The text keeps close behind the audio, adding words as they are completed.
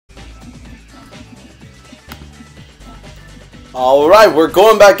Alright, we're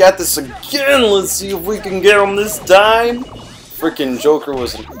going back at this again. Let's see if we can get him this time. Freaking Joker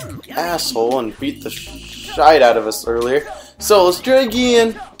was an asshole and beat the shite out of us earlier. So let's try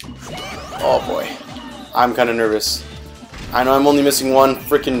again. Oh boy. I'm kind of nervous. I know I'm only missing one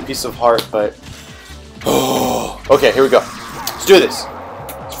freaking piece of heart, but... Oh, okay, here we go. Let's do this.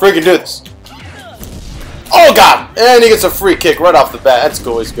 Let's freaking do this. Oh god! And he gets a free kick right off the bat. That's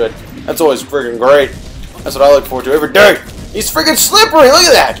always good. That's always freaking great. That's what I look forward to every day. He's freaking slippery! Look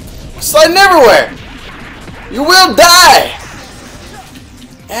at that! Sliding everywhere! You will die!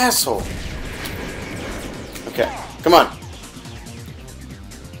 Asshole. Okay, come on.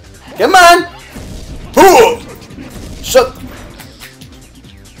 Come on! Shut.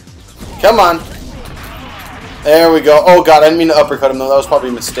 Come on. There we go. Oh god, I didn't mean to uppercut him though. That was probably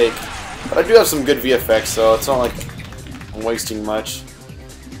a mistake. But I do have some good VFX, so it's not like I'm wasting much.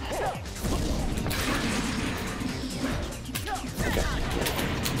 Okay.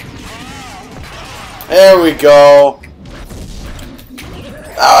 There we go.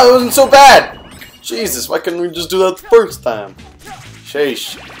 Oh, it wasn't so bad. Jesus, why couldn't we just do that the first time?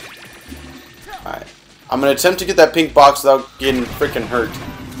 Sheesh. Alright. I'm gonna attempt to get that pink box without getting freaking hurt.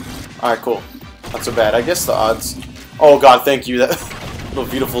 Alright, cool. Not so bad. I guess the odds. Oh god, thank you. That little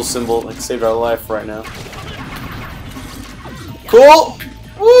beautiful symbol like saved our life right now. Cool!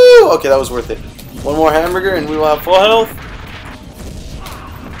 Woo! Okay, that was worth it. One more hamburger and we will have full health.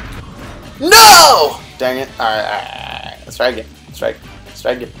 No! Dang it. Alright, alright. Let's try again. Let's try again. Let's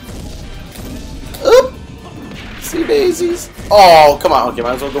try again. Oop! See daisies. Oh, come on. Okay,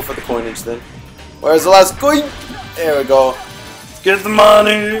 might as well go for the coinage then. Where's the last coin? There we go. Let's get the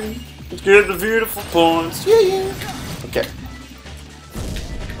money. Let's get the beautiful points. Yeah, yeah. Okay.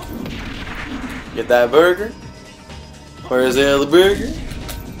 Get that burger. Where's the other burger?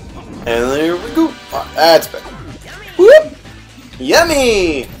 And there we go. Oh, that's better. Whoop!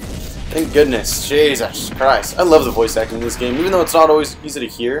 Yummy! Thank goodness. Jesus Christ. I love the voice acting in this game. Even though it's not always easy to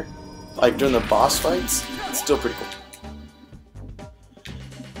hear, like during the boss fights, it's still pretty cool.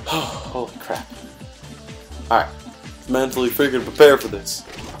 Holy crap. Alright. Mentally freaking prepare for this.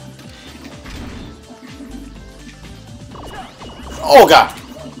 Oh god!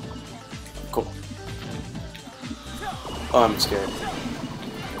 Cool. Oh, I'm scared.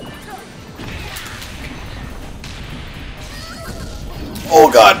 Oh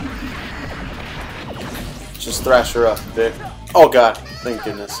god! Just thrash her up a bit. Oh god, thank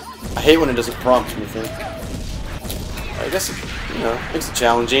goodness. I hate when it doesn't prompt anything. I guess it, you know, makes it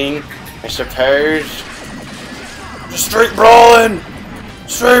challenging, I suppose. Just straight brawling!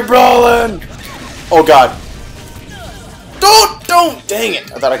 Straight brawling! Oh god. Don't! Dang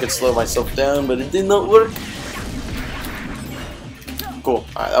it! I thought I could slow myself down, but it did not work. Cool.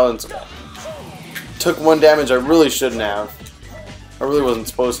 Alright, that wasn't so bad. Took one damage I really shouldn't have. I really wasn't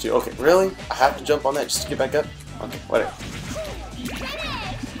supposed to. Okay, really? I have to jump on that just to get back up? Okay, whatever.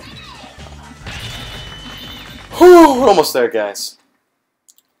 Whew, we're almost there, guys.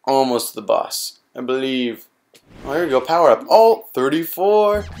 Almost to the boss. I believe. Oh, here we go. Power up. Oh,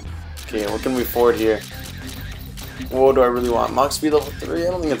 34. Okay, what can we afford here? What do I really want? Mach speed level 3? I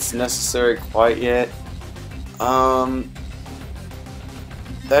don't think it's necessary quite yet.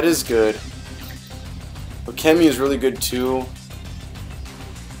 That is good. Okemi is really good too.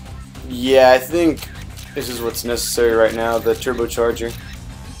 Yeah, I think this is what's necessary right now, the turbocharger.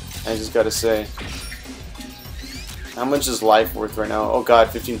 I just gotta say. How much is life worth right now? Oh god,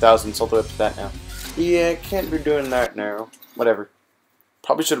 15,000, it's all the way up to that now. Yeah, can't be doing that now. Whatever.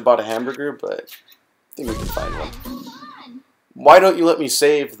 Probably should have bought a hamburger, but I think we can find one. Why don't you let me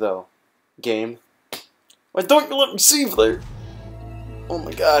save, though, game? Why don't you let me save there? Oh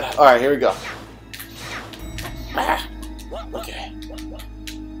my god. Alright, here we go. Ah, okay.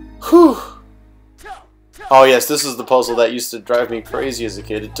 Whew. Oh yes, this is the puzzle that used to drive me crazy as a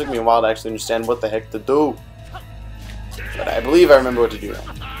kid. It took me a while to actually understand what the heck to do. But I believe I remember what to do now.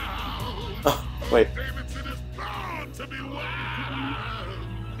 Oh, wait.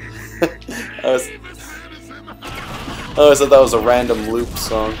 I always thought that was a random loop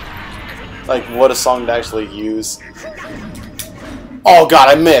song. Like, what a song to actually use. Oh god,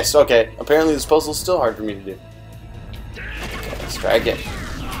 I missed! Okay, apparently this puzzle's still hard for me to do. Okay, let's try again.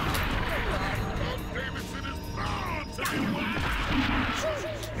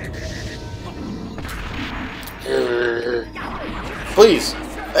 Please!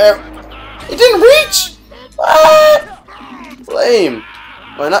 There! It didn't reach! Ah! Lame.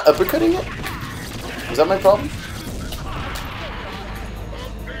 Am I not uppercutting it? Is that my problem?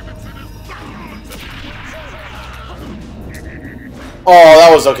 Oh,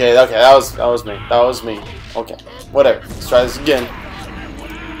 that was okay. Okay, that was me. That was me. Okay, whatever. Let's try this again.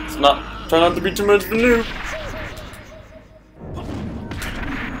 Try not to be too much of a noob.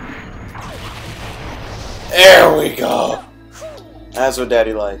 There we go. That's what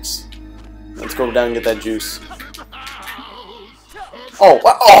Daddy likes. Let's go down and get that juice. Oh,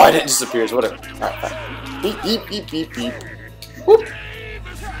 what? Oh, it disappears. Whatever. Alright, fine. Beep, beep, beep, beep, beep. Whoop.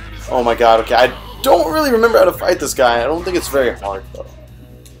 Oh my god, okay. I don't really remember how to fight this guy. I don't think it's very hard, though.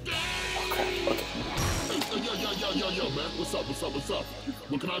 Okay, okay. Yo, man. What's up?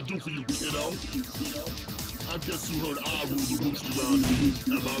 What can I do for you, kiddo? I guess you heard I rule the roost around here.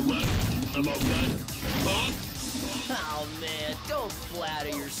 Am I right? Huh? Oh man, don't flatter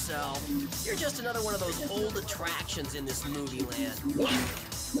yourself. You're just another one of those old attractions in this movie land. What?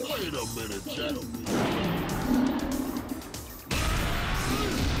 Wait a minute, Jack.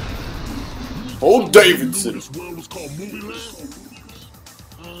 Old Davidson. This world was called Movie Land?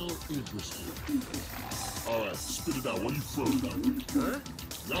 Oh, interesting. Alright, spit it out. Where you from? Huh?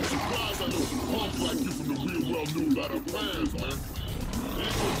 I'm surprised I know punks like you from the real world knew about our plans, man. It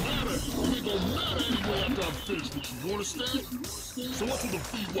ain't gonna matter anyway after I'm finished with you. You understand? So what's with the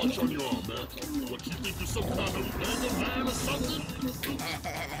feed watch on your arm, man? What, you think you're some kind of mega man or something?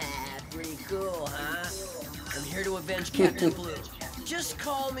 Pretty cool, huh? I'm here to avenge Captain Blue. Just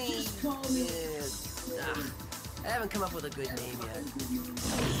call me... I haven't come up with a good name yet. You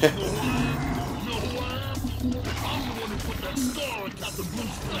know who I am? I'm the one who put that star on Captain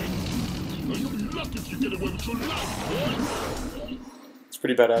Blue's face. Now you'll be lucky if you get away with your life, boy. It's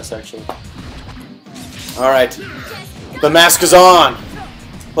pretty badass, actually. Alright. The mask is on!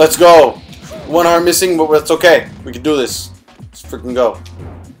 Let's go! One arm missing, but that's okay. We can do this. Let's freaking go.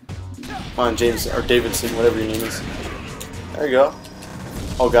 Come on, James, or Davidson, whatever your name is. There you go.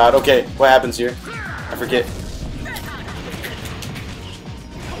 Oh god, okay. What happens here? I forget.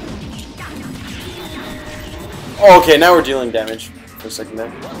 Oh, okay, now we're dealing damage. For a second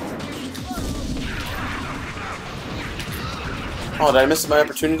there. Oh, did I miss my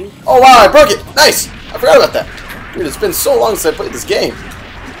opportunity? Oh wow, I broke it! Nice! I forgot about that. Dude, it's been so long since I played this game.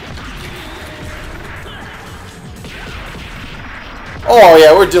 Oh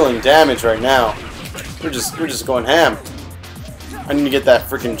yeah, we're dealing damage right now. We're just going ham. I need to get that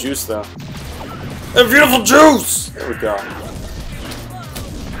freaking juice though. That beautiful juice! There we go.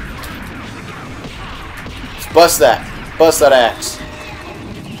 Let's bust that. Bust that axe.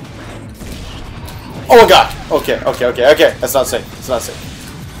 Oh my god! Okay. That's not safe. It's not safe.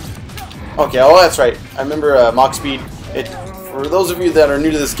 Okay, oh that's right. I remember Mach Speed. For those of you that are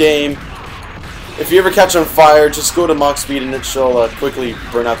new to this game, if you ever catch on fire, just go to Mach Speed and it shall quickly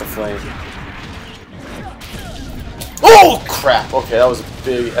burn out the flame. Oh crap! Okay, that was a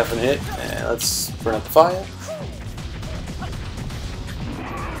big effing hit. And let's burn out the fire.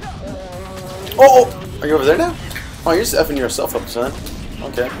 Oh! Are you over there now? Oh, you're just effing yourself up, son.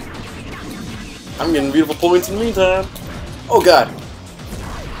 Okay. I'm getting beautiful points in the meantime. Oh god.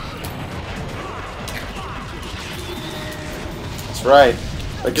 That's right.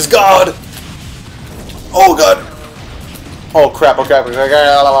 Like his god! Oh god! Oh crap,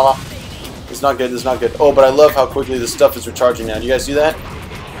 It's not good, it's not good. Oh, but I love how quickly this stuff is recharging now. Do you guys see that?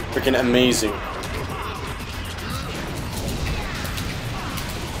 Freaking amazing.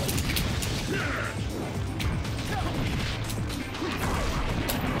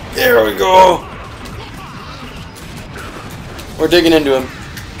 There we go! We're digging into him.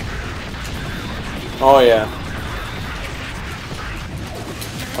 Oh yeah.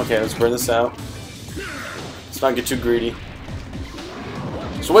 Okay, let's burn this out. Let's not get too greedy.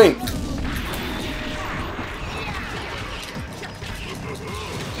 Swing!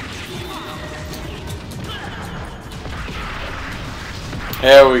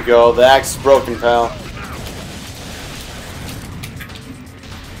 There we go. The axe is broken, pal.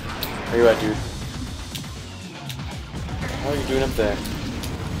 Where you at, dude? What are you doing up there?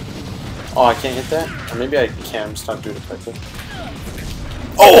 Oh, I can't hit that? Or maybe I can. I'm just not doing it correctly.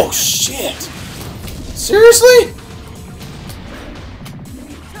 Oh, shit! Seriously?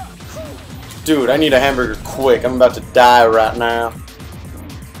 Dude, I need a hamburger quick. I'm about to die right now.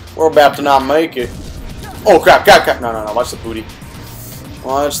 We're about to not make it. Oh, crap. No. Watch the booty.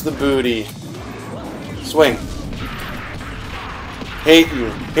 Watch the booty. Swing. Hate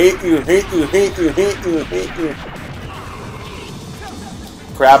you.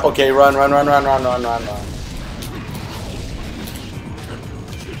 Crap, okay, run.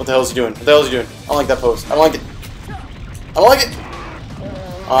 What the hell is he doing? I don't like that pose. I don't like it.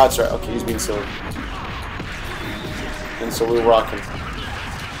 Oh, that's right. Okay, he's being silly. And so we're rocking.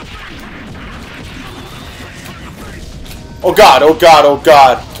 Oh god.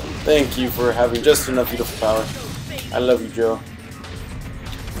 Thank you for having just enough beautiful power. I love you, Joe.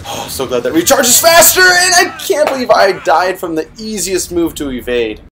 Oh, so glad that recharges faster, and I can't believe I died from the easiest move to evade.